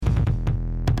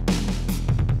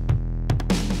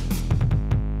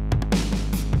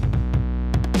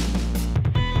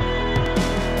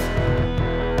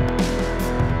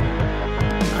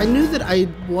I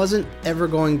wasn't ever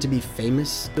going to be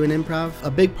famous doing improv.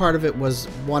 A big part of it was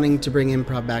wanting to bring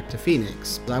improv back to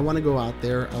Phoenix. I want to go out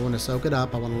there, I want to soak it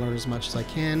up, I want to learn as much as I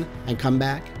can, and come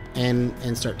back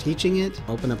and start teaching it,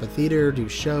 open up a theater, do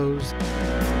shows.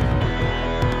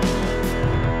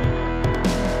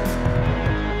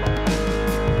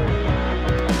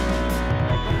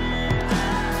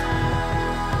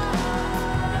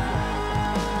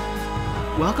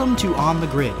 Welcome to On the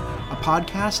Grid, a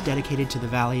podcast dedicated to the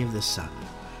Valley of the Sun.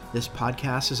 This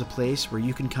podcast is a place where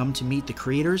you can come to meet the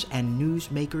creators and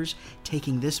newsmakers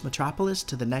taking this metropolis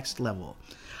to the next level.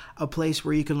 A place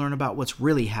where you can learn about what's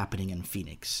really happening in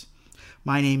Phoenix.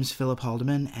 My name's Philip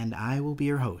Haldeman, and I will be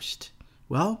your host.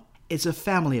 Well, it's a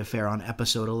family affair on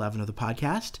episode 11 of the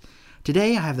podcast.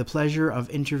 Today, I have the pleasure of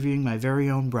interviewing my very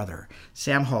own brother,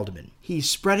 Sam Haldeman. He's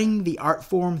spreading the art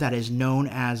form that is known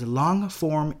as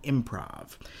long-form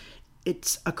improv.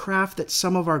 It's a craft that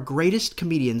some of our greatest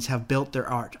comedians have built their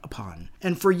art upon.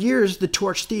 And for years, the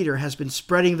Torch Theater has been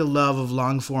spreading the love of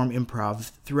long-form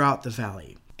improv throughout the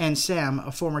Valley. And Sam,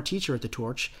 a former teacher at the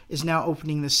Torch, is now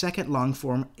opening the second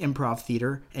long-form improv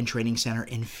theater and training center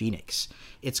in Phoenix.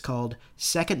 It's called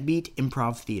Second Beat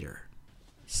Improv Theater.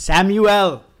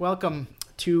 Samuel, welcome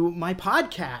to my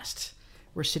podcast.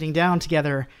 We're sitting down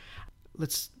together.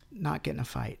 Let's not get in a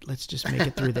fight. Let's just make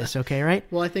it through this, okay, right?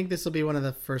 Well, I think this will be one of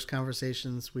the first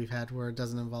conversations we've had where it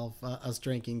doesn't involve us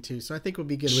drinking, too. So I think we'll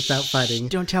be good without fighting.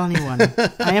 Don't tell anyone.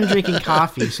 I am drinking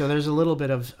coffee, so there's a little bit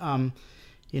of,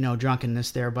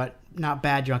 drunkenness there, but not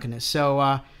bad drunkenness.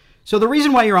 So the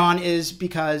reason why you're on is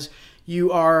because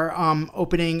you are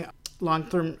opening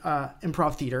long-term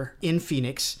improv theater in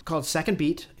Phoenix called Second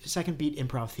Beat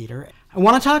Improv Theater. I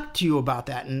want to talk to you about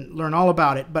that and learn all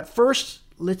about it. But first,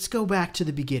 let's go back to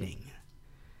the beginning.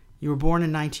 You were born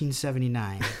in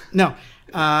 1979. No.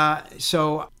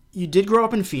 So you did grow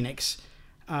up in Phoenix.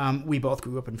 We both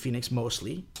grew up in Phoenix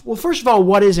mostly. Well, first of all,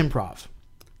 what is improv?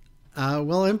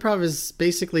 Improv is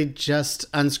basically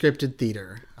just unscripted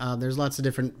theater. There's lots of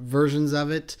different versions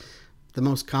of it. The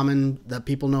most common that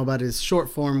people know about is short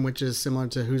form, which is similar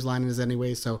to Whose Line Is It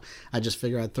Anyway? So I just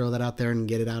figure I'd throw that out there and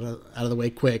get it out of the way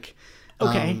quick.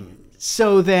 Okay.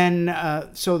 So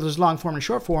there's long form and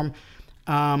short form.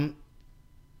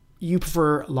 You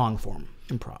prefer long form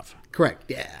improv. Correct.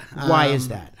 Yeah. Why is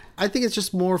that? I think it's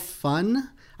just more fun.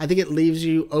 I think it leaves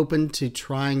you open to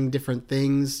trying different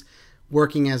things,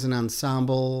 working as an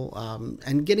ensemble,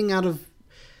 and getting out of,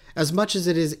 as much as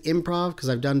it is improv, because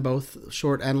I've done both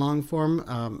short and long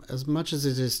form, as much as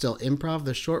it is still improv,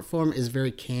 the short form is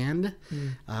very canned.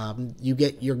 You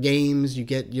get your games, you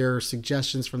get your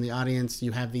suggestions from the audience,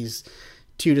 you have these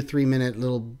 2 to 3 minute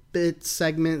little bit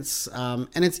segments,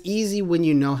 and it's easy when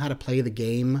you know how to play the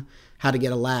game, how to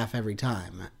get a laugh every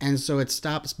time. And so it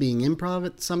stops being improv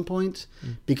at some point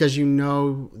because you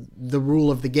know the rule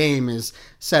of the game is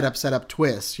set up,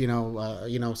 twist,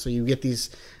 so you get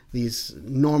these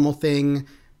normal thing,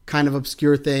 kind of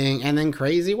obscure thing, and then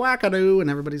crazy wackadoo, and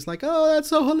everybody's like, oh, that's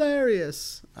so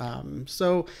hilarious.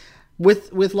 So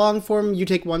with long form, you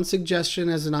take one suggestion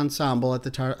as an ensemble at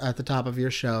the top of your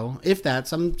show. If that,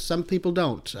 some people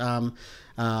don't.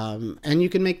 And you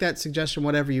can make that suggestion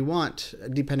whatever you want,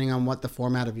 depending on what the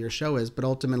format of your show is. But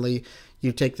ultimately,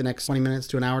 you take the next 20 minutes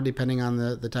to an hour, depending on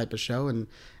the type of show. And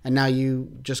now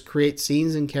you just create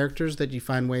scenes and characters that you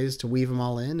find ways to weave them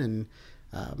all in and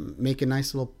make a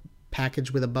nice little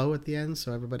package with a bow at the end,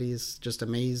 so everybody is just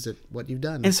amazed at what you've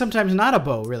done. And sometimes not a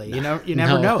bow, really. You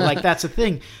never know. Like, that's a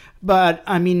thing. But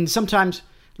I mean, sometimes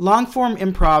long form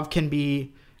improv can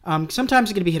be. Sometimes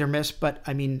it can be hit or miss, but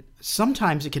I mean,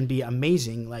 sometimes it can be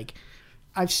amazing. Like,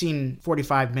 I've seen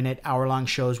 45-minute, hour-long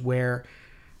shows where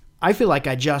I feel like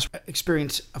I just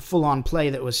experienced a full-on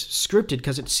play that was scripted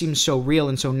because it seems so real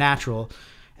and so natural.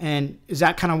 And is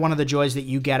that kind of one of the joys that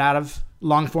you get out of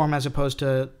long form as opposed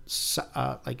to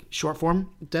like short form?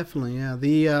 Definitely,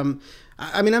 yeah.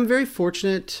 I'm very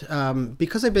fortunate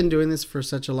because I've been doing this for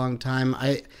such a long time.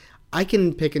 I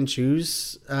can pick and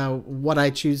choose what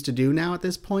I choose to do now at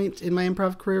this point in my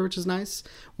improv career, which is nice.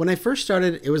 When I first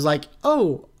started, it was like,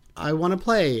 oh, I want to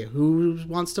play. Who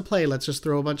wants to play? Let's just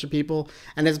throw a bunch of people.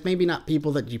 And it's maybe not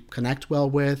people that you connect well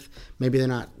with. Maybe they're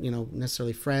not,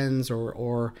 necessarily friends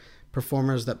or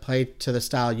performers that play to the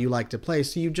style you like to play.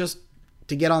 So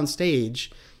to get on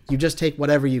stage, you just take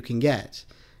whatever you can get.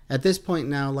 At this point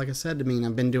now, like I said,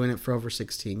 I've been doing it for over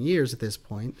 16 years at this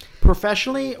point.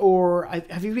 Professionally, or I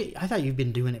thought you've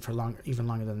been doing it for even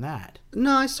longer than that.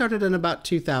 No, I started in about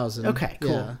 2000. Okay,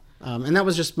 cool. Yeah. And that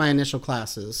was just my initial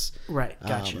classes. Right,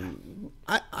 gotcha.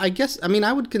 I guess, I mean,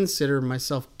 I would consider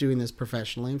myself doing this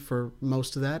professionally for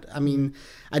most of that. I mean,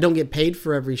 I don't get paid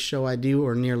for every show I do,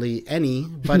 or nearly any,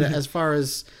 but as far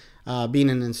as being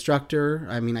an instructor,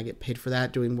 I mean, I get paid for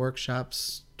that, doing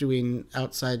workshops, doing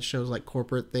outside shows like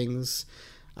corporate things.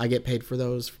 I get paid for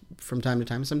those from time to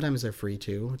time. Sometimes they're free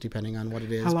too, depending on what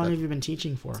it is. How long have you been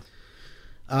teaching for?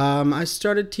 I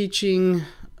started teaching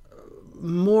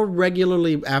more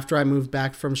regularly after I moved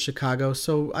back from Chicago,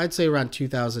 so I'd say around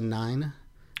 2009.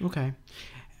 Okay.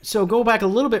 So go back a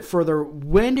little bit further.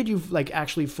 When did you like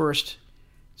actually first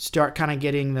start kind of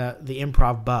getting the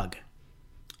improv bug?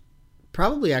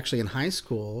 Probably actually in high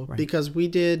school, Right. because we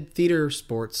did theater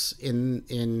sports in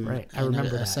Right. I in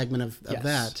remember a that. segment of Yes.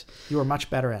 that. You were much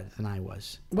better at it than I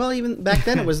was. Well, even back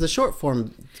then it was the short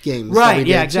form games. that we Right. did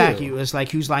Yeah, too. exactly. It was like,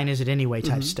 whose line is it anyway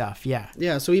type stuff. Yeah.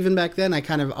 Yeah, so even back then I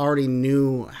kind of already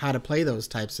knew how to play those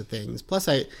types of things. Plus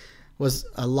I was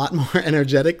a lot more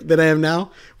energetic than I am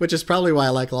now, which is probably why I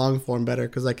like long form better,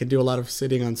 because I can do a lot of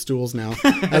sitting on stools now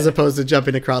as opposed to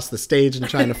jumping across the stage and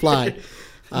trying to fly.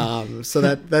 So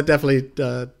that definitely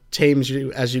tames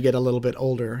you as you get a little bit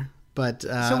older. But So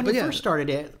when but you yeah, first started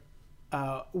it,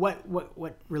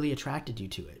 what really attracted you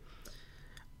to it?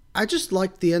 I just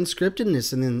liked the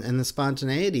unscriptedness and the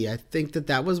spontaneity. I think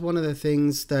that was one of the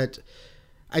things that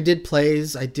I did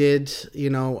plays. I did,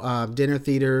 dinner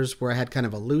theaters where I had kind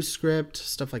of a loose script,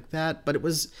 stuff like that. But it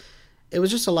was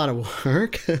just a lot of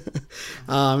work.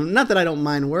 Not that I don't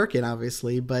mind working,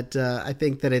 obviously, but I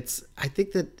think that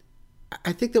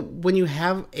when you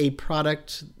have a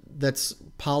product that's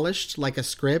polished, like a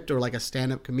script or like a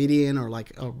stand-up comedian or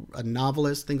like a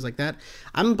novelist, things like that,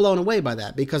 I'm blown away by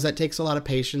that, because that takes a lot of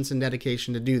patience and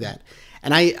dedication to do that.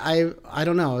 And I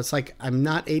don't know, it's like I'm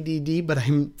not ADD, but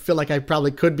I feel like I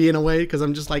probably could be in a way, because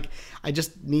I'm just like, I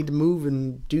just need to move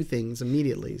and do things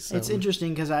immediately. So It's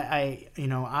interesting because I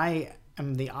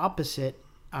am the opposite.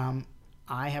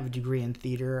 I have a degree in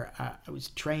theater. I was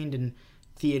trained in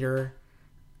theater,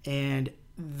 and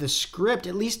the script,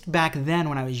 at least back then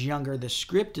when I was younger, the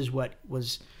script is what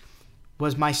was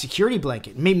my security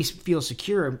blanket. It made me feel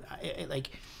secure.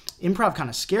 Like improv kind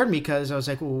of scared me, because I was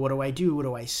like, well, what do I do? What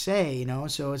do I say?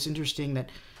 So it's interesting that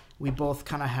we both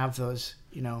kind of have those,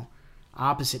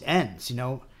 opposite ends,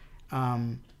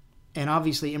 and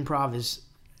obviously improv is,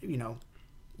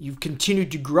 you've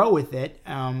continued to grow with it.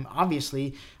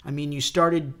 Obviously, I mean, you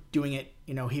started doing it,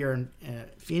 here in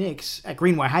Phoenix at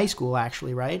Greenway High School,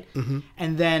 actually, right? Mm-hmm.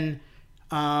 And then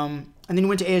you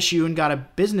went to ASU and got a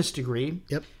business degree.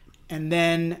 Yep. And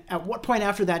then at what point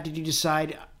after that did you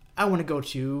decide, I want to go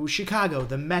to Chicago,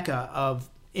 the mecca of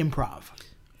improv?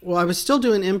 Well, I was still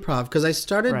doing improv because I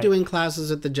started Right. doing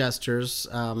classes at the Jesters.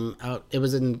 It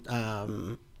was in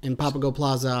Papago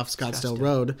Plaza off Scottsdale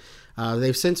Road.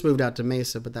 They've since moved out to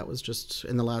Mesa, but that was just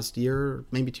in the last year,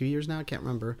 maybe 2 years now. I can't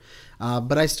remember.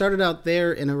 But I started out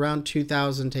there in around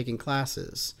 2000 taking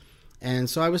classes. And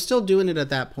so I was still doing it at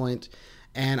that point.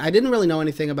 And I didn't really know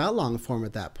anything about long form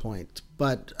at that point.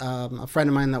 But a friend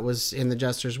of mine that was in the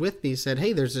Jesters with me said,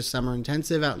 hey, there's this summer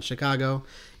intensive out in Chicago.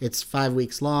 It's 5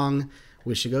 weeks long.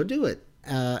 We should go do it.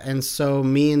 And so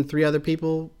me and 3 other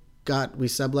people we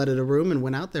subletted a room and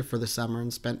went out there for the summer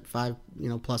and spent 5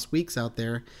 plus weeks out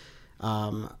there.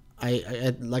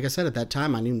 I like I said, at that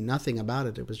time, I knew nothing about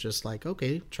it. It was just like,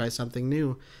 okay, try something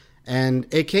new. And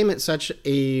it came at such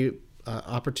a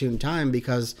opportune time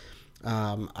because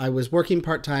I was working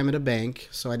part-time at a bank,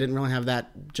 so I didn't really have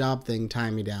that job thing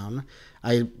tie me down.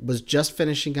 I was just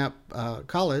finishing up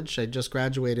college. I just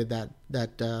graduated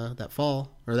that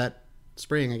fall, or that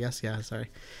spring, I guess. Yeah, sorry.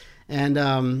 And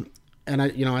I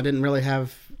didn't really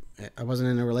I wasn't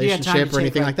in a relationship or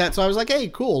anything like that. So I was like, hey,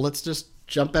 cool, let's just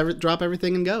drop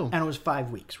everything and go. And it was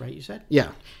 5 weeks, right? You said?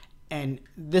 Yeah. And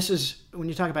this is, when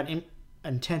you talk about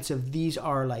intensive, these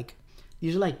are like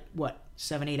what,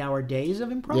 7-8 hour days of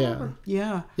improv? Yeah.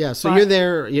 Yeah. Yeah. So you're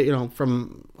there,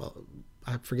 from,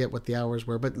 I forget what the hours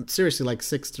were, but seriously, like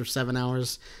 6 or 7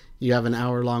 hours. You have an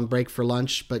hour-long break for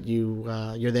lunch, but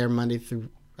you're there Monday through,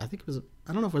 I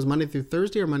don't know if it was Monday through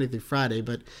Thursday or Monday through Friday,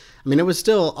 but I mean, it was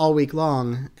still all week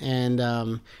long. And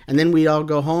then we'd all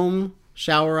go home,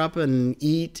 shower up and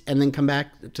eat, and then come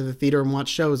back to the theater and watch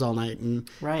shows all night and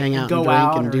hang out and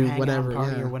drink and do whatever.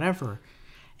 Or whatever.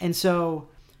 And so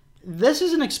this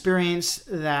is an experience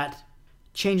that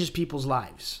changes people's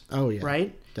lives. Oh, yeah.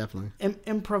 Right? Definitely.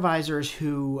 Improvisers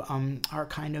who are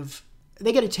kind of,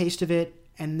 they get a taste of it,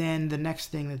 and then the next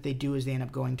thing that they do is they end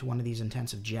up going to one of these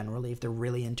intensive generally, if they're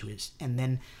really into it. And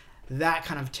then that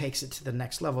kind of takes it to the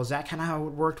next level. Is that kind of how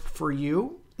it worked for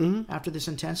you after this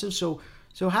intensive? So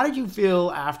how did you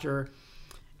feel after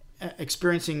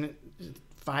experiencing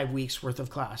 5 weeks worth of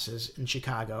classes in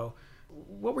Chicago,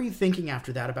 what were you thinking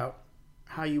after that about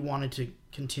how you wanted to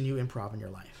continue improv in your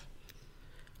life?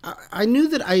 I knew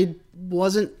that I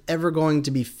wasn't ever going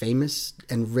to be famous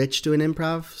and rich doing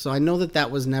improv, so I know that that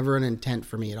was never an intent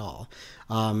for me at all.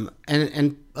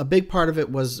 And a big part of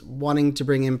it was wanting to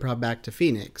bring improv back to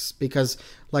Phoenix because,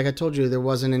 like I told you, there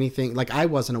wasn't anything, like I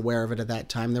wasn't aware of it at that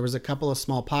time. There was a couple of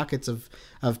small pockets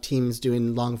of teams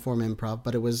doing long-form improv,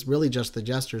 but it was really just the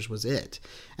Jesters was it.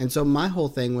 And so my whole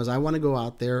thing was I want to go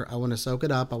out there, I want to soak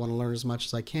it up, I want to learn as much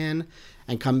as I can,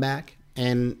 and come back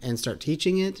and start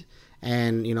teaching it.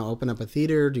 And, you know, open up a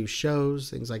theater, do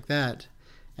shows, things like that.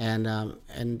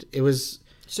 And it was...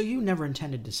 So you never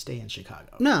intended to stay in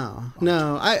Chicago?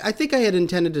 No. I think I had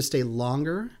intended to stay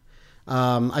longer.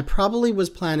 I probably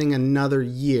was planning another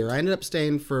year. I ended up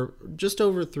staying for just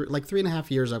over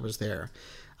 3.5 years I was there.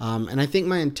 And I think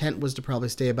my intent was to probably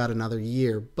stay about another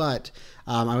year. But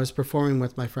I was performing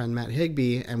with my friend Matt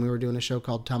Higbee, and we were doing a show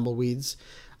called Tumbleweeds.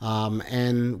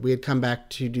 And we had come back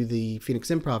to do the Phoenix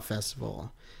Improv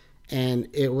Festival. And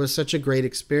it was such a great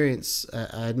experience.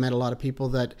 I had met a lot of people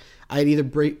that I had either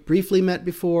briefly met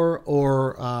before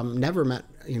or never met,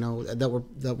 you know,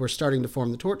 that were starting to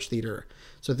form the Torch Theater.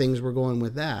 So things were going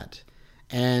with that.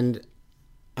 And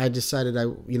I decided I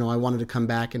wanted to come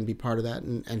back and be part of that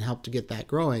and help to get that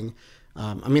growing.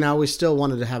 I mean, I always still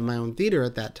wanted to have my own theater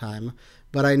at that time,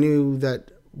 but I knew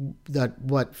that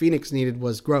what Phoenix needed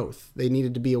was growth. They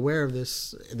needed to be aware of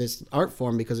this art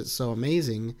form because it's so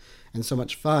amazing and so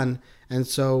much fun. And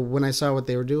so when I saw what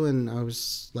they were doing, I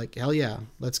was like, hell yeah,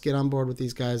 let's get on board with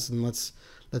these guys and let's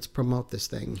promote this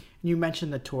thing. You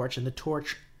mentioned the Torch, and the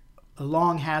Torch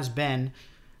long has been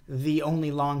the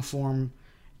only long form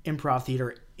improv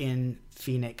theater in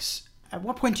Phoenix. At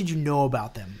what point did you know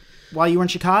about them? While you were in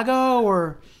Chicago,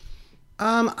 or?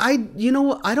 I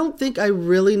don't think I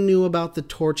really knew about the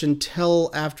Torch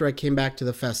until after I came back to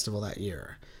the festival that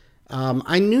year.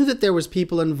 I knew that there was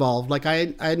people involved. Like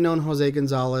I had known Jose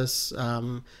Gonzalez.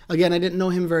 Again, I didn't know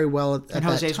him very well at that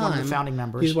time. And Jose's one of the founding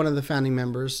members. He's one of the founding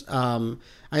members.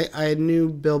 I knew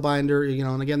Bill Binder, you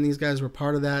know, and again, these guys were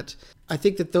part of that. I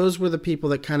think that those were the people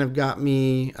that kind of got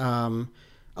me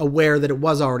aware that it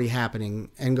was already happening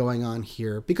and going on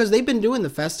here, because they've been doing the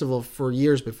festival for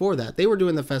years before that. They were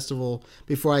doing the festival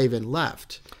before I even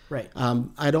left. Right.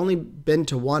 I'd only been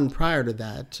to one prior to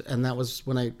that, and that was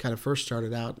when I kind of first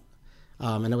started out,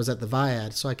 and it was at the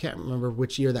Viad. So I can't remember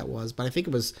which year that was, but I think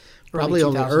it was probably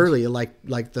only early, like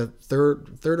the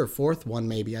third or fourth one,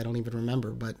 maybe. I don't even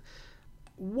remember. But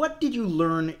what did you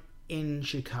learn in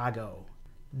Chicago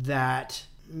that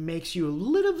makes you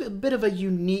a bit of a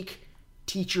unique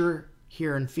teacher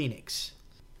here in Phoenix?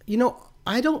 You know,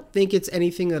 I don't think it's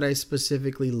anything that I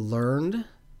specifically learned.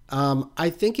 I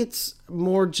think it's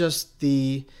more just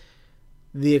the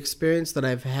experience that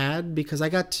I've had, because I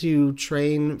got to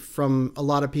train from a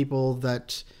lot of people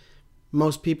that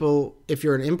most people, if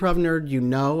you're an improv nerd, you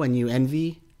know and you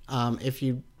envy. If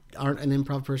you aren't an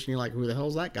improv person, you're like, who the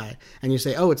hell's that guy? And you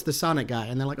say, oh, it's the Sonic guy,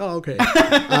 and they're like, oh, okay.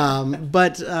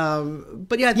 But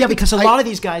yeah, because a lot of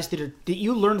these guys that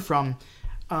you learn from,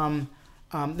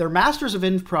 they're masters of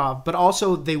improv, but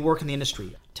also they work in the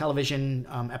industry, television,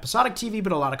 episodic TV,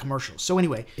 but a lot of commercials. So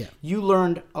anyway, You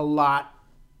learned a lot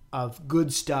of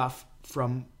good stuff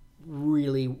from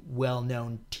really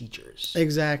well-known teachers.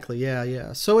 Exactly.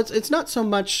 Yeah. So it's not so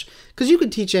much because you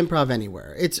could teach improv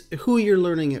anywhere. It's who you're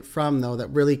learning it from, though, that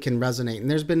really can resonate.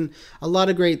 And there's been a lot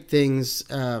of great things.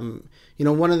 One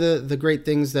of the great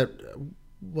things that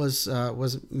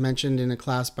was mentioned in a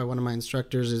class by one of my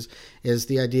instructors is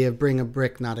the idea of bring a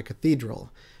brick, not a cathedral.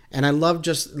 And I love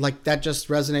just like that just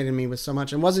resonated with me with so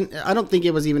much. And I don't think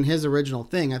it was even his original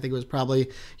thing. I think it was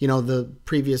probably, the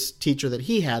previous teacher that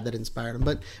he had that inspired him.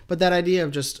 But that idea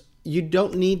of just, you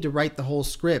don't need to write the whole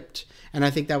script. And I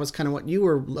think that was kind of what you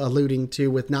were alluding to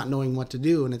with not knowing what to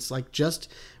do. And it's like, just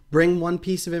bring one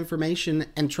piece of information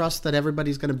and trust that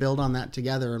everybody's going to build on that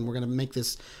together. And we're going to make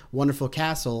this wonderful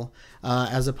castle,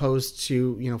 as opposed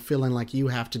to, feeling like you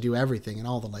have to do everything and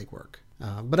all the legwork.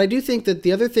 But I do think that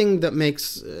the other thing that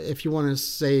makes, if you want to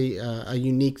say a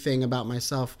unique thing about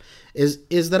myself,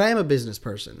 is that I am a business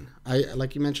person.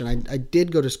 Like you mentioned, I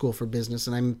did go to school for business,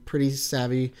 and I'm pretty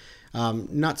savvy.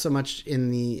 Not so much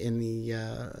in the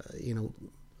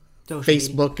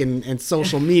Facebook and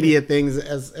social media things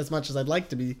as much as I'd like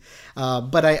to be.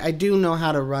 But I do know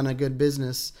how to run a good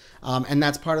business, and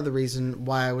that's part of the reason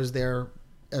why I was there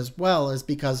as well is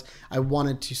because I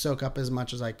wanted to soak up as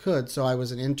much as I could. So I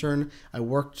was an intern. I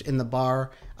worked in the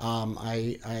bar.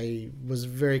 I was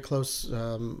very close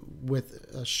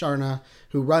with Sharna,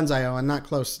 who runs IO, and not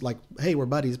close like, hey, we're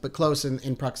buddies, but close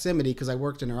in proximity because I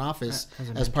worked in her office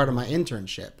as part of my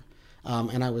internship.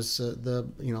 And I was the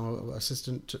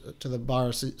assistant to the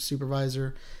bar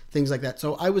supervisor, things like that.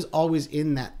 So I was always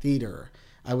in that theater.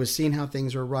 I was seeing how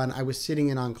things were run. I was sitting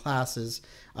in on classes.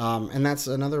 And that's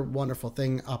another wonderful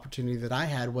opportunity that I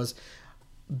had was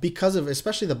because of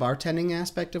especially the bartending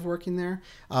aspect of working there.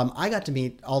 I got to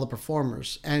meet all the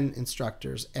performers and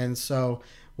instructors. And so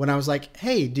when I was like,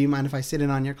 hey, do you mind if I sit in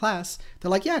on your class?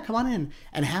 They're like, yeah, come on in.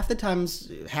 And half the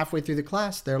times, halfway through the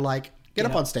class, they're like, get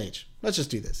up on stage. Let's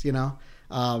just do this,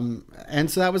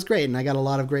 And so that was great. And I got a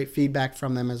lot of great feedback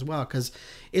from them as well. Because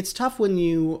it's tough when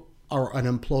you are an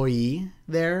employee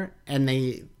there and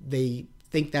they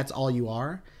think that's all you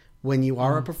are. When you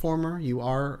are a performer, you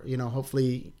are,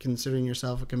 hopefully considering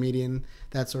yourself a comedian,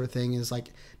 that sort of thing is like,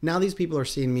 now these people are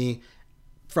seeing me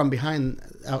from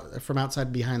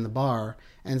outside behind the bar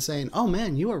and saying, oh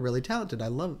man, you are really talented. I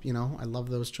love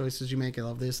those choices you make. I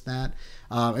love this, that.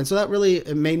 And so that really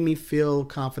it made me feel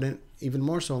confident even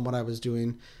more so in what I was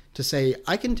doing to say,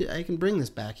 I can bring this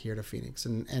back here to Phoenix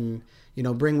and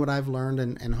bring what I've learned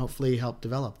and hopefully help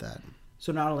develop that.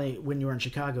 So not only when you were in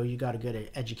Chicago, you got a good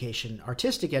education,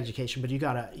 artistic education, but you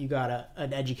got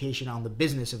an education on the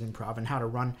business of improv and how to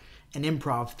run an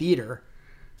improv theater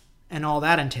and all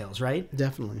that entails, right?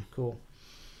 Definitely. Cool.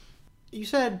 You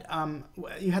said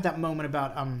you had that moment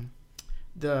about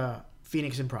the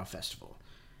Phoenix Improv Festival.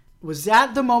 Was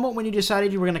that the moment when you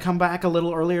decided you were going to come back a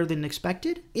little earlier than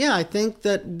expected? Yeah, I think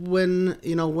that when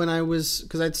I was,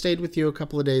 because I'd stayed with you a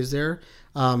couple of days there,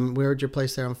 we were at your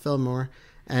place there on Fillmore.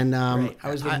 And right.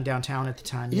 I was living downtown at the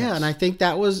time. Yeah, yes. And I think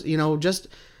that was,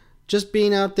 just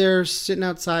being out there, sitting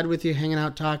outside with you, hanging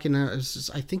out, talking.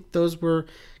 I think those were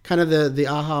kind of the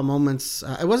aha moments.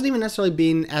 It wasn't even necessarily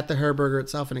being at the Herberger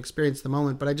itself and experience the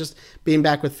moment, but I just being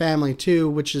back with family too,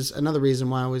 which is another reason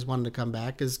why I always wanted to come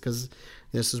back, is because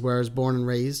this is where I was born and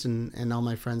raised, and all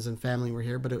my friends and family were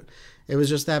here. But it was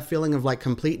just that feeling of like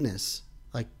completeness,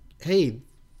 like, hey,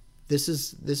 this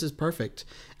is perfect.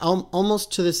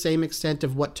 Almost to the same extent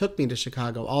of what took me to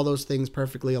Chicago. All those things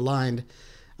perfectly aligned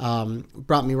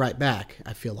brought me right back,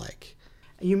 I feel like.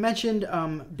 You mentioned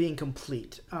being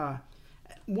complete.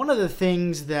 One of the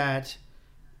things that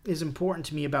is important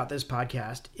to me about this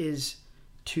podcast is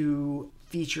to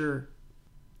feature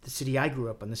the city I grew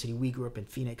up in, the city we grew up in,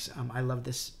 Phoenix. I love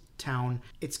this town.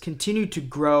 It's continued to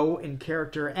grow in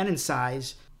character and in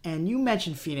size. And you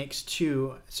mentioned Phoenix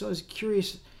too. So I was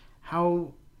curious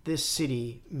how this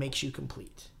city makes you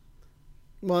complete.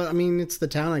 Well, I mean, it's the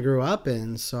town I grew up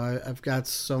in, so I've got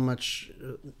so much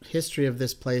history of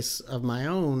this place of my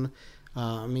own.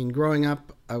 I mean, growing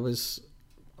up, I was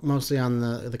mostly on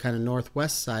the kind of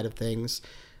northwest side of things,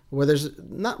 where there's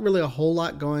not really a whole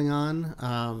lot going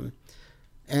on.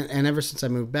 And ever since I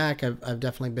moved back, I've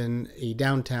definitely been a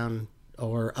downtown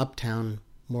or uptown,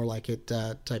 more like it,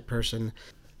 type person.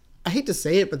 I hate to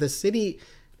say it, but the city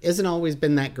isn't always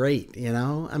been that great,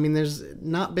 I mean, there's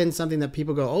not been something that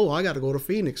people go, oh, I got to go to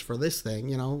Phoenix for this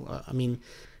thing, I mean,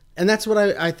 and that's what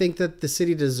I think that the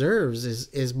city deserves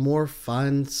is more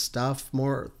fun stuff,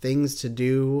 more things to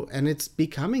do, and it's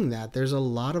becoming that. There's a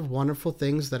lot of wonderful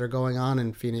things that are going on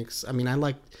in Phoenix. I mean,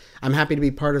 I'm happy to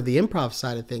be part of the improv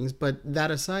side of things, but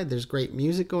that aside, there's great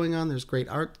music going on, there's great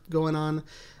art going on,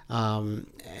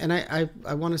 and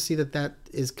I want to see that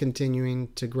is continuing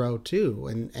to grow too,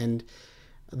 and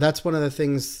that's one of the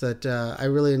things that I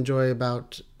really enjoy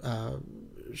about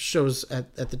shows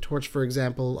at the Torch, for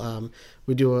example.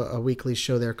 We do a weekly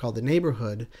show there called The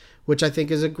Neighborhood, which I think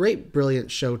is a great,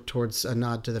 brilliant show towards a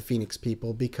nod to the Phoenix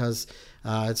people, because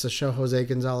it's a show Jose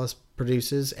Gonzalez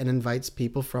produces and invites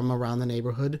people from around the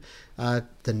neighborhood,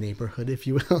 if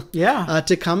you will,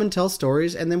 to come and tell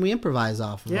stories, and then we improvise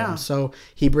off of them. So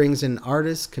he brings in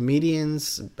artists,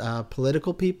 comedians,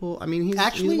 political people. I mean, he's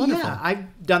wonderful. Yeah,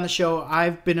 I've done the show.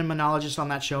 I've been a monologist on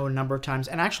that show a number of times,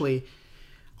 and actually,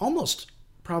 almost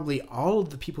probably all of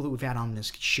the people that we've had on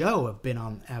this show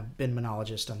have been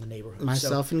monologists on The Neighborhood.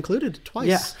 Myself included, twice.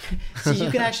 Yeah, so you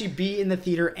can actually be in the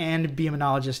theater and be a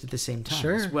monologist at the same time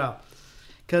as well.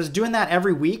 Because doing that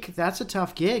every week, that's a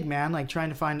tough gig, man. Like trying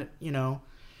to find,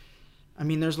 I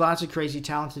mean, there's lots of crazy,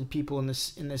 talented people in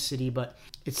this city, but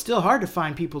it's still hard to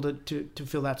find people to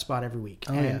fill that spot every week.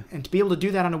 And to be able to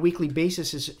do that on a weekly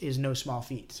basis is no small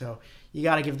feat. So you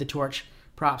got to give the Torch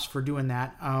props for doing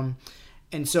that.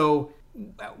 And so,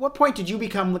 at what point did you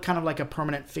become kind of like a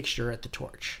permanent fixture at the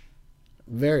Torch?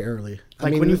 very early.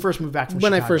 Like when you first moved back from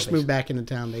when Chicago, I first basically. moved back into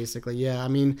town, basically. Yeah, I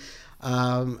mean,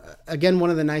 again, one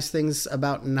of the nice things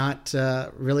about not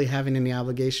really having any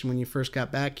obligation when you first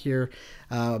got back here,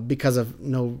 because of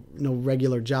no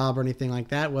regular job or anything like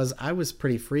that, was I was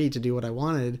pretty free to do what I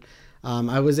wanted.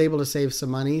 I was able to save some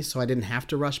money, so I didn't have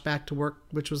to rush back to work,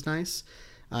 which was nice.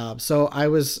 So I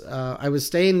was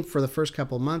staying for the first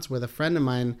couple of months with a friend of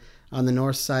mine on the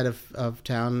north side of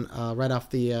town, right off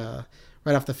the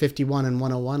 51 and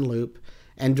 101 loop,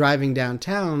 and driving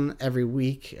downtown every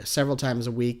week, several times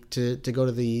a week, to go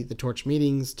to the Torch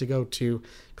meetings, to go to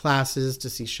classes, to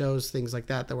see shows, things like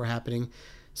that were happening.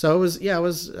 So it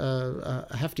was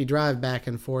a hefty drive back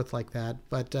and forth like that.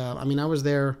 But I mean, I was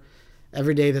there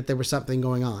every day that there was something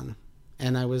going on,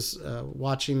 and I was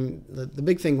watching. The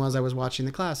big thing was I was watching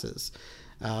the classes,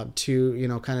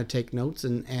 to kind of take notes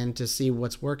and to see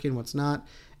what's working, what's not,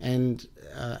 and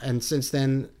since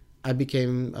then I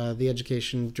became the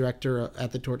education director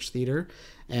at the Torch Theater,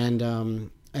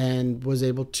 and was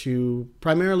able to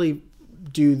primarily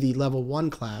do the level 1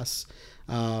 class,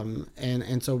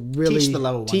 and so really Teach the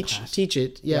level 1 class. Teach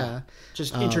it, yeah.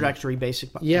 Just introductory, basic.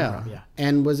 Yeah. Yeah.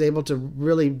 And was able to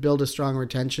really build a strong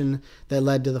retention that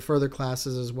led to the further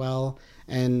classes as well.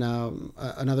 And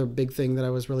another big thing that I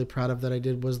was really proud of that I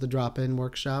did was the drop-in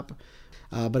workshop.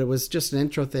 But it was just an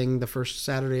intro thing the first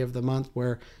Saturday of the month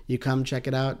where you come check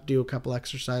it out, do a couple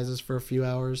exercises for a few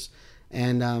hours.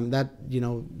 And that,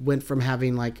 went from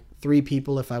having like 3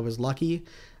 people if I was lucky,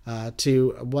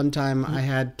 to one time I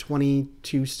had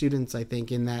 22 students, I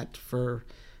think, in that for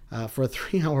a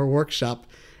 3-hour workshop,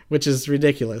 which is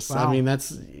ridiculous. Wow. I mean,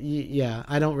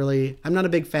 I'm not a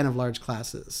big fan of large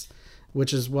classes,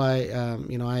 which is why,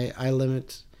 I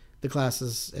limit the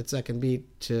classes at Second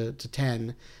Beat to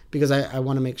 10, because I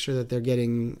want to make sure that they're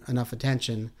getting enough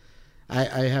attention.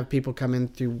 I have people come in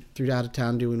through out of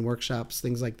town doing workshops,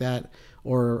 things like that,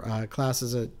 or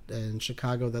classes in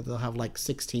Chicago that they'll have like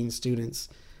 16 students.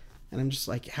 And I'm just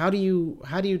like, how do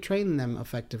you train them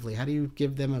effectively? How do you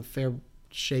give them a fair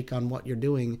shake on what you're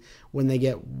doing when they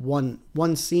get one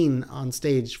scene on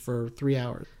stage for 3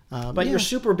 hours? But you're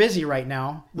super busy right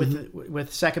now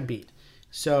with Second Beat.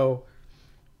 So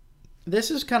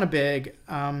this is kind of big.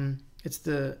 It's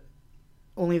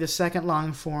only the second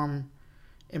long form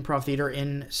improv theater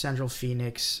in Central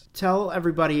Phoenix. Tell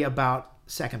everybody about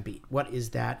Second Beat. What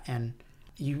is that? And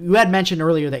you had mentioned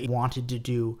earlier that you wanted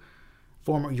to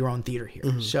form your own theater here.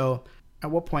 Mm-hmm. So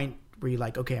at what point were you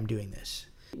like, okay, I'm doing this?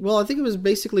 Well, I think it was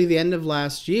basically the end of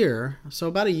last year. So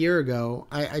about a year ago,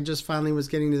 I just finally was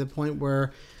getting to the point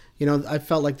where, I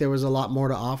felt like there was a lot more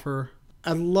to offer.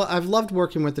 I've loved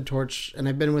working with the Torch, and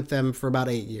I've been with them for about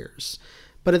 8 years.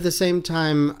 But at the same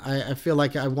time, I feel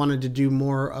like I wanted to do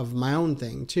more of my own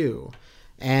thing too.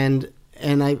 And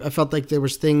I felt like there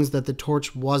was things that the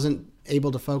Torch wasn't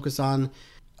able to focus on.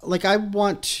 Like I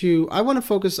want to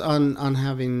focus on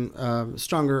having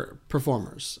stronger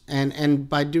performers, and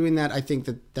by doing that, I think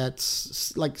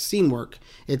that's like scene work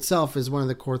itself is one of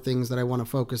the core things that I want to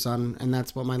focus on, and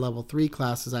that's what my level 3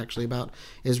 class is actually about,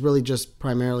 is really just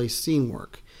primarily scene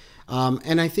work.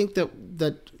 And I think that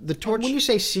the Torch. When you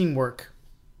say scene work,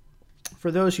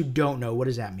 for those who don't know, what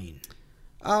does that mean?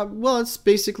 Well, it's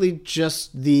basically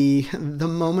just the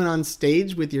moment on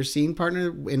stage with your scene partner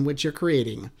in which you're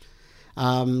creating.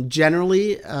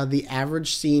 Generally, the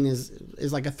average scene is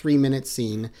like a 3-minute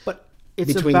scene, but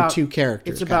it's between about 2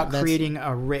 characters. It's about creating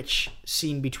a rich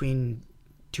scene between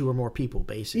 2 or more people,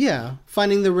 basically. Yeah,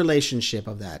 finding the relationship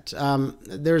of that.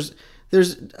 There's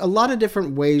a lot of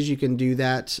different ways you can do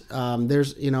that.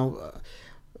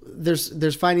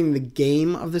 There's finding the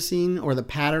game of the scene or the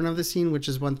pattern of the scene, which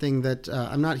is one thing that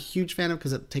I'm not a huge fan of,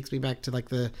 because it takes me back to like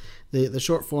the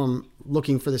short form,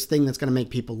 looking for this thing that's going to make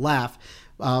people laugh.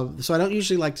 So I don't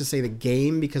usually like to say the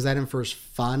game, because that infers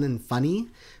fun and funny.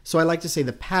 So I like to say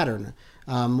the pattern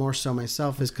more so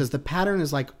myself, is because the pattern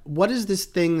is like, what is this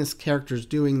thing this character's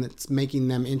doing that's making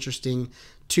them interesting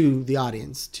to the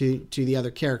audience, to the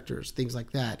other characters, things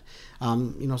like that.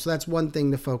 So that's one thing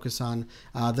to focus on.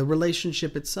 The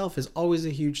relationship itself is always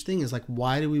a huge thing. Is like,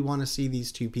 why do we want to see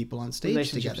these 2 people on stage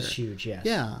relationship together? Is huge, yes.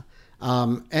 Yeah.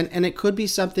 And it could be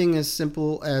something as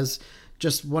simple as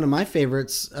just one of my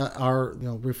favorites are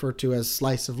referred to as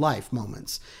slice of life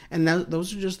moments. And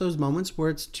those are just those moments where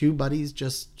it's 2 buddies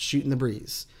just shooting the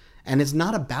breeze. And it's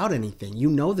not about anything. You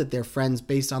know that they're friends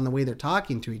based on the way they're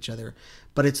talking to each other.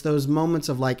 But it's those moments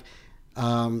of like,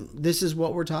 this is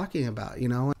what we're talking about,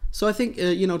 So I think,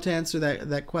 to answer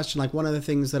that question, like one of the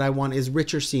things that I want is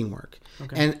richer scene work.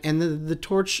 Okay. And the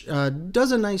Torch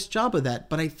does a nice job of that.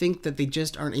 But I think that they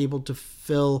just aren't able to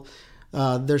fill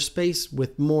their space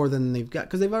with more than they've got,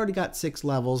 because they've already got 6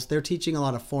 levels. They're teaching a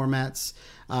lot of formats,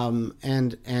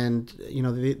 and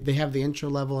they have the intro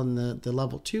level and the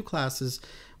level 2 classes,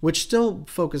 which still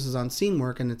focuses on scene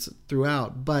work, and it's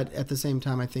throughout. But at the same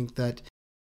time, I think that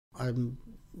I'm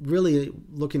really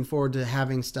looking forward to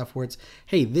having stuff where it's,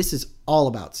 hey, this is all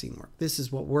about scene work. This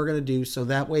is what we're going to do. So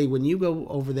that way, when you go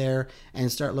over there and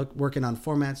start working on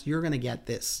formats, you're going to get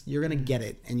this. You're going to get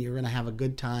it, and you're going to have a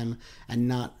good time and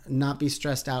not be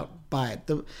stressed out by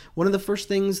it. One of the first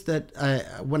things that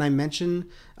when I mention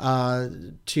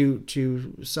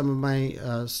to some of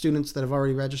my students that have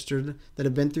already registered, that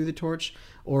have been through the Torch,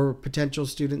 or potential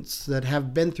students that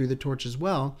have been through the Torch as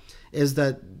well, is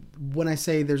that when I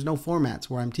say there's no formats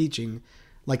where I'm teaching,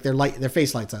 like their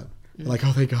face lights up. They're like,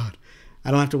 oh, thank God.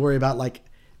 I don't have to worry about like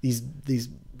these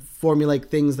formulaic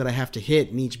things that I have to hit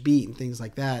in each beat and things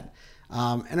like that.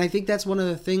 And I think that's one of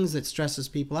the things that stresses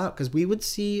people out, because we would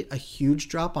see a huge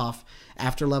drop off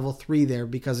after level 3 there,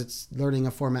 because it's learning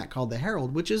a format called the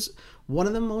Herald, which is one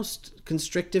of the most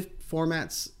constrictive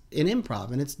formats in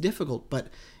improv, and it's difficult, but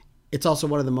it's also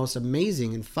one of the most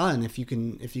amazing and fun if you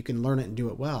can learn it and do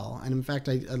it well. And in fact,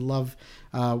 I love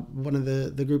one of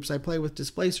the groups I play with,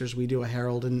 Displacers. We do a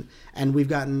Herald, and we've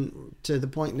gotten to the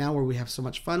point now where we have so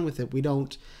much fun with it. We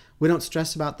don't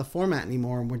stress about the format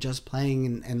anymore, and we're just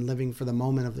playing and living for the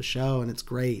moment of the show, and it's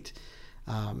great.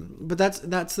 But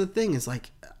that's the thing, is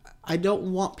like, I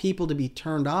don't want people to be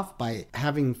turned off by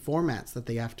having formats that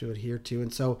they have to adhere to.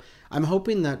 And so I'm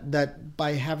hoping that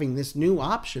by having this new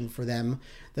option for them,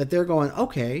 that they're going,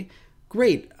 okay,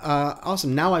 great,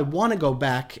 awesome. Now I want to go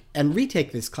back and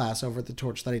retake this class over at the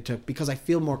Torch that I took, because I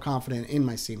feel more confident in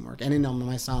my scene work and in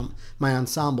my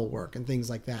ensemble work and things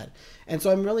like that. And so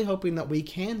I'm really hoping that we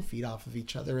can feed off of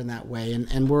each other in that way.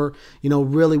 And we're,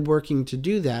 really working to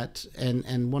do that.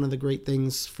 And one of the great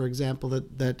things, for example,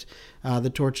 that the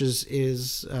Torch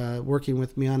is working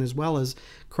with me on, as well as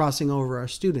crossing over our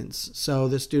students. So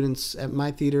the students at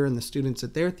my theater and the students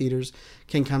at their theaters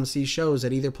can come see shows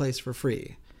at either place for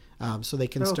free. So they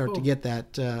can start to get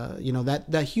that, the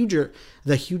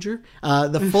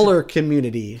fuller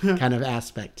community kind of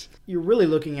aspect. You're really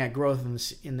looking at growth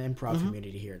in the improv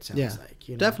community here, it sounds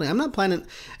like. Definitely. I'm not planning,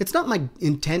 it's not my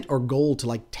intent or goal to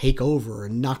like take over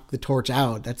and knock the Torch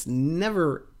out. That's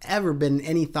never, ever been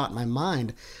any thought in my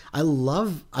mind. I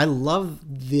love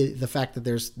the fact that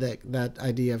there's that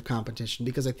idea of competition,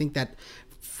 because I think that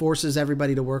forces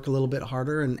everybody to work a little bit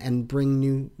harder and bring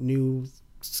new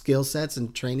skill sets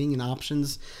and training and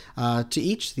options to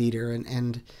each theater.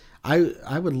 And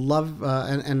I would love,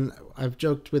 and I've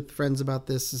joked with friends about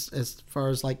this as far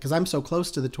as like, because I'm so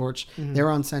close to the Torch. They're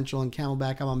on Central and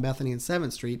Camelback. I'm on Bethany and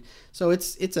 7th Street. So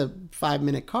it's a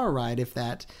 5-minute car ride, if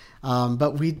that.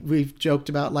 But we've joked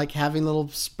about like having little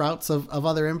sprouts of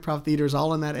other improv theaters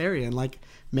all in that area, and like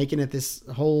making it this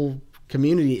whole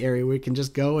community area where we can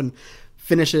just go and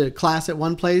finish a class at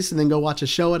one place and then go watch a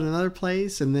show at another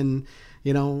place, and then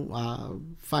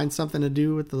find something to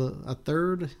do with a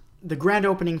third. The grand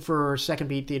opening for Second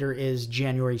Beat Theater is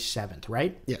January 7th,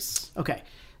 right? Yes. Okay.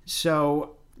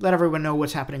 So let everyone know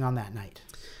what's happening on that night.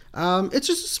 It's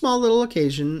just a small little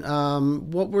occasion.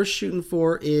 What we're shooting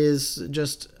for is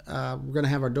just we're going to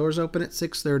have our doors open at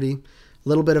 6:30. A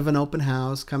little bit of an open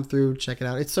house. Come through, check it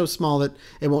out. It's so small that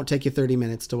it won't take you 30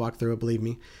 minutes to walk through it, believe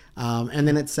me. And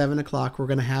then at 7 o'clock, we're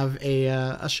going to have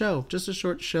a show, just a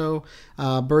short show,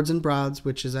 Birds and Broads,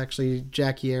 which is actually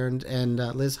Jackie Arend and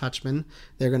Liz Hutchman.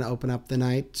 They're going to open up the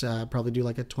night, probably do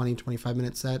like a 20-25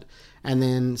 minute set. And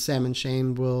then Sam and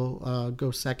Shane will go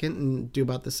second and do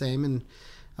about the same.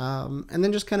 And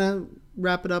then just kind of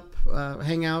wrap it up,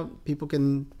 hang out. People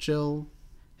can chill,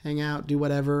 hang out, do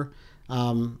whatever.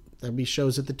 There'll be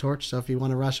shows at the Torch, so if you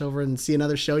want to rush over and see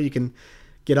another show, you can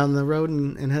get on the road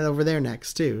and head over there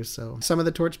next too. So some of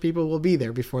the Torch people will be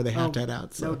there before they have to head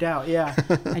out. So. No doubt, yeah.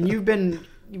 And you've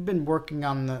been working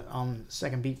on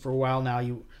Second Beat for a while now.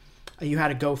 You had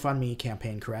a GoFundMe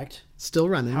campaign, correct? Still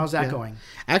running. How's that going?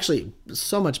 Actually,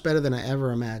 so much better than I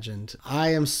ever imagined.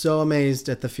 I am so amazed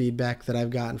at the feedback that I've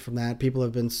gotten from that. People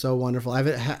have been so wonderful. I've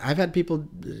had people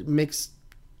make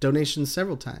donations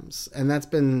several times, and that's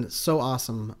been so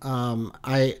awesome.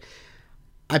 I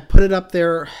put it up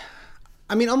there,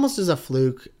 I mean, almost as a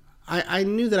fluke. I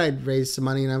knew that I'd raise some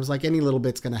money, and I was like, any little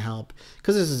bit's going to help,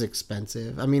 because this is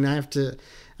expensive. I mean, I have to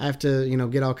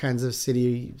get all kinds of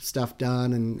city stuff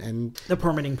done and the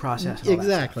permitting process.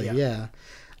 Exactly. Stuff, yeah.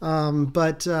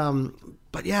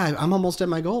 But yeah, I'm almost at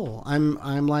my goal.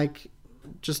 I'm like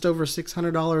just over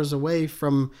 $600 away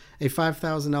from a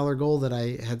 $5,000 goal that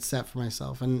I had set for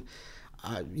myself. And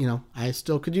I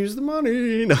still could use the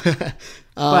money.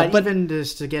 But even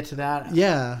just to get to that,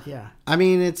 yeah. I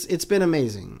mean, it's been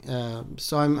amazing.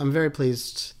 So I'm very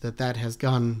pleased that has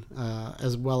gone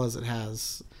as well as it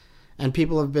has, and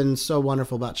people have been so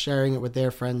wonderful about sharing it with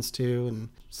their friends too. And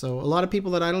so a lot of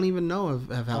people that I don't even know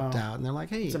have helped out, and they're like,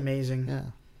 "Hey, it's amazing." Yeah.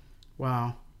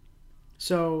 Wow.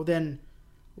 So then,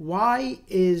 why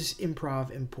is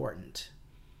improv important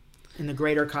in the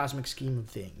greater cosmic scheme of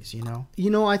things, you know?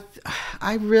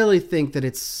 I really think that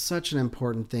it's such an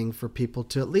important thing for people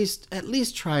to at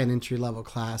least try an entry-level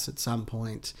class at some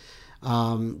point.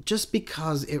 Just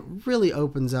because it really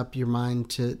opens up your mind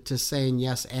to saying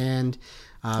yes and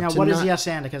now what is yes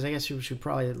and? Because I guess you should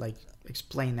probably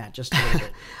explain that just a little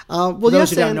bit. Well, for those yes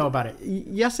who don't and, know about it.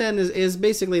 Yes and is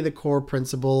basically the core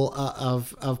principle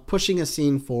of pushing a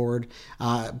scene forward.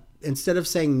 Instead of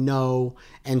saying no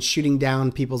and shooting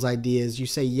down people's ideas, you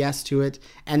say yes to it,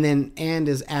 and then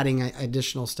is adding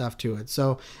additional stuff to it.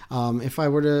 So if I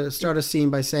were to start a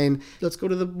scene by saying, let's go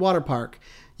to the water park.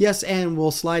 Yes, and we'll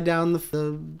slide down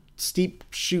the steep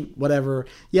chute, whatever.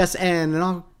 Yes, and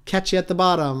I'll catch you at the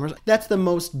bottom. That's the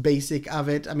most basic of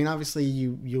it. I mean, obviously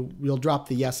you'll drop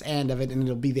the yes and of it, and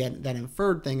it'll be that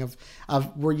inferred thing of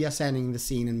we're yes anding the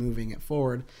scene and moving it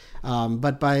forward.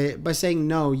 But by saying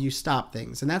no, you stop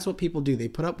things, and that's what people do. They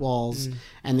put up walls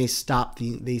and they stop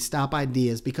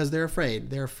ideas because they're afraid.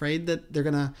 They're afraid that they're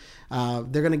gonna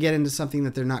get into something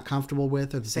that they're not comfortable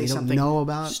with or that they don't know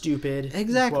about. Stupid.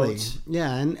 Exactly.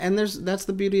 Yeah, and that's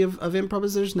the beauty of improv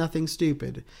is there's nothing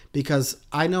stupid, because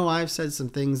I know I've said some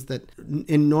things that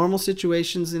in normal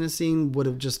situations in a scene would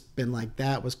have just been like,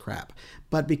 that was crap.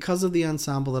 But because of the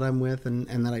ensemble that I'm with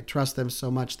and that I trust them so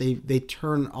much, they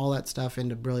turn all that stuff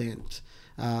into brilliant,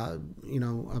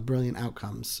 brilliant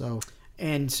outcomes. So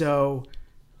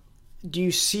do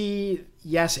you see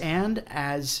yes and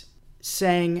as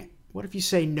saying, what if you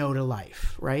say no to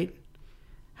life, right?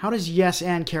 How does yes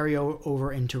and carry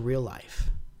over into real life?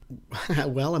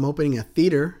 Well, I'm opening a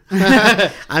theater.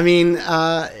 I mean,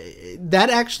 that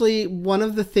actually, one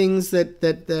of the things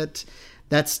that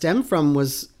stemmed from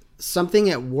was something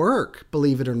at work,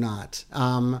 believe it or not.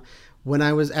 When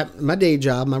I was at my day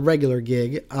job, my regular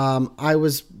gig, I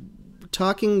was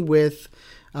talking with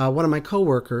one of my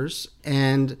coworkers,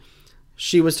 and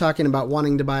she was talking about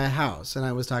wanting to buy a house, and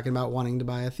I was talking about wanting to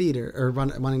buy a theater or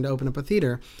wanting to open up a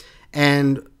theater.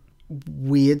 And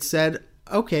we had said,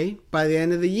 okay, by the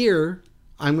end of the year,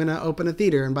 I'm going to open a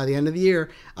theater, and by the end of the year,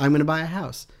 I'm going to buy a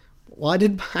house. Well, I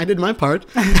did my part.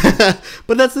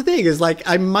 But that's the thing, is like,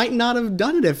 I might not have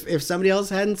done it if somebody else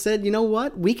hadn't said, you know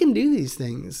what, we can do these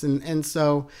things. And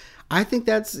so I think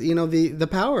that's, the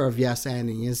power of yes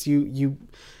anding is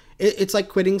it's like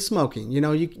quitting smoking.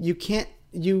 You can't,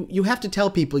 you have to tell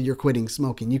people you're quitting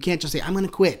smoking. You can't just say, I'm going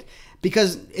to quit,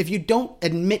 because if you don't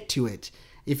admit to it,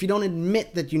 if you don't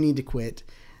admit that you need to quit,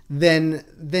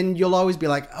 then you'll always be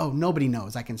like, oh, nobody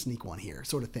knows, I can sneak one here,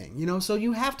 sort of thing. So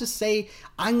you have to say,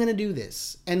 I'm going to do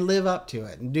this, and live up to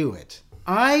it and do it.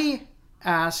 I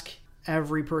ask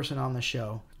every person on the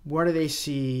show, where do they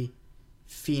see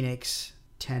Phoenix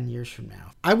 10 years from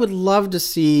now? I would love to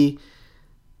see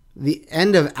the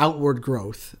end of outward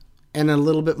growth and a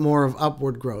little bit more of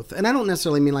upward growth. And I don't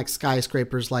necessarily mean like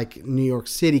skyscrapers like New York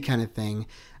City kind of thing.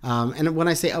 And when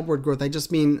I say upward growth, I just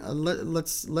mean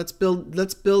let's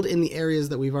build in the areas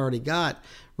that we've already got,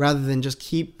 rather than just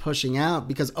keep pushing out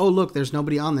because, oh, look, there's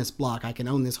nobody on this block. I can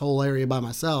own this whole area by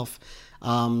myself.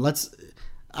 And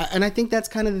I think that's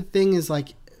kind of the thing, is like,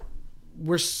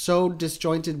 we're so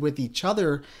disjointed with each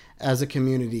other as a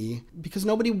community because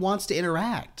nobody wants to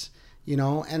interact.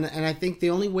 And I think the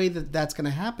only way that that's going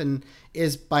to happen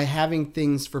is by having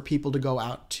things for people to go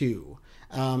out to.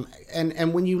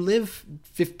 And when you live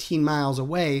 15 miles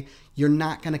away, you're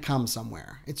not going to come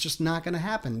somewhere. It's just not going to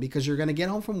happen, because you're going to get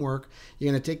home from work,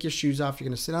 you're going to take your shoes off, you're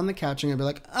going to sit on the couch, and you're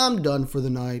going to be like, I'm done for the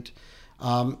night.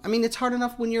 I mean, it's hard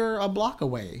enough when you're a block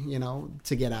away,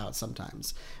 to get out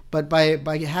sometimes. But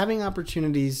by having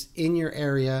opportunities in your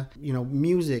area,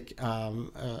 music,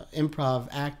 improv,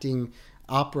 acting,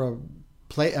 opera,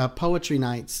 poetry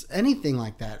nights, anything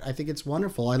like that, I think it's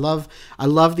wonderful. I love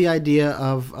the idea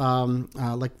of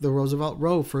like the Roosevelt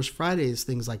Row, First Fridays,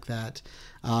 things like that.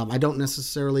 I don't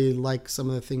necessarily like some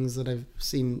of the things that I've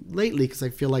seen lately, because I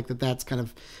feel like that's kind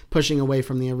of pushing away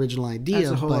from the original idea.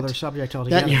 That's a whole other subject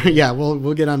altogether. Yeah,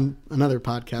 we'll get on another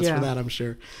podcast for that, I'm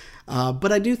sure.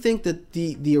 But I do think that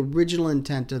the original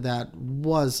intent of that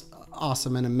was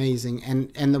awesome and amazing,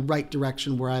 and the right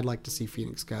direction where I'd like to see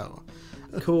Phoenix go.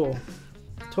 Cool.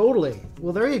 Totally.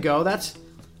 Well, there you go. That's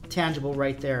tangible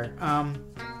right there.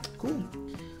 Cool.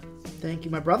 Thank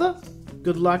you, my brother.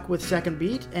 good luck with Second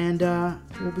Beat, and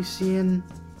we'll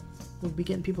be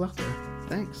getting people out there.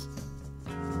 Thanks.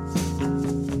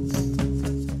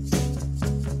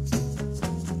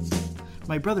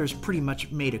 My brother's pretty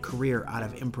much made a career out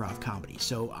of improv comedy,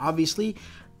 so obviously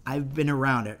I've been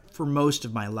around it for most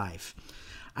of my life.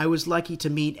 I was lucky to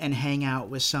meet and hang out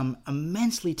with some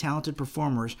immensely talented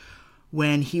performers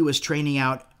when he was training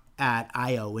out at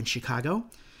I.O. in Chicago,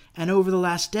 and over the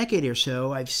last decade or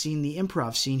so, I've seen the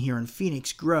improv scene here in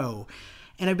Phoenix grow,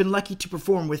 and I've been lucky to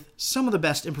perform with some of the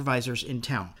best improvisers in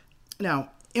town.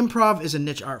 Now, improv is a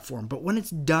niche art form, but when it's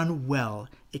done well,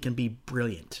 it can be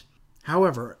brilliant.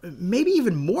 However, maybe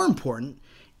even more important,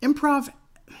 improv,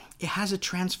 it has a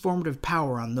transformative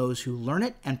power on those who learn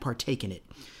it and partake in it.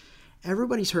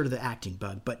 Everybody's heard of the acting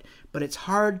bug, but it's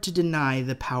hard to deny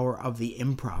the power of the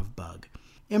improv bug.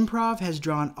 Improv has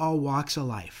drawn all walks of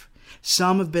life.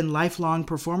 Some have been lifelong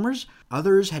performers,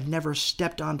 others had never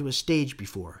stepped onto a stage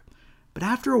before. But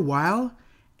after a while,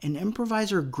 an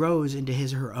improviser grows into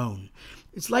his or her own.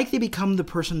 It's like they become the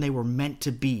person they were meant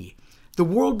to be. The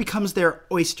world becomes their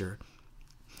oyster.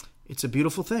 It's a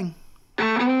beautiful thing.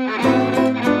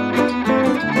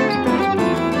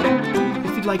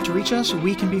 If you'd like to reach us,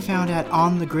 we can be found at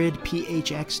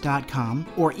onthegridphx.com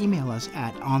or email us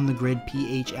at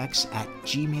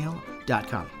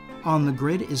onthegridphx@gmail.com. On the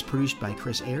Grid is produced by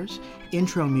Chris Ayers.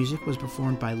 Intro music was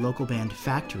performed by local band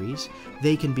Factories.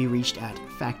 They can be reached at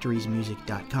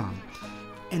factoriesmusic.com.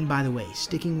 And by the way,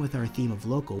 sticking with our theme of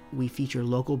local, we feature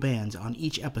local bands on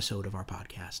each episode of our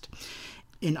podcast.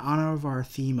 In honor of our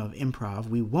theme of improv,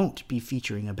 we won't be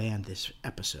featuring a band this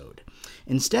episode.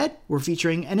 Instead, we're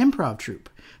featuring an improv troupe.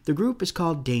 The group is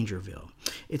called Dangerville.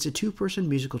 It's a 2-person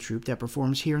musical troupe that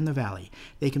performs here in the Valley.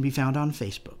 They can be found on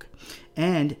Facebook.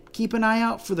 And keep an eye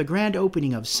out for the grand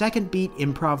opening of Second Beat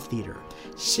Improv Theater,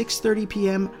 6:30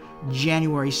 p.m.,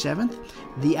 January 7th.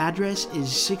 The address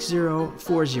is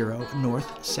 6040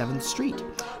 North 7th Street,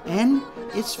 and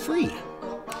it's free.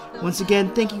 Once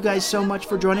again, thank you guys so much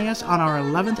for joining us on our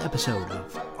 11th episode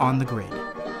of On the Grid.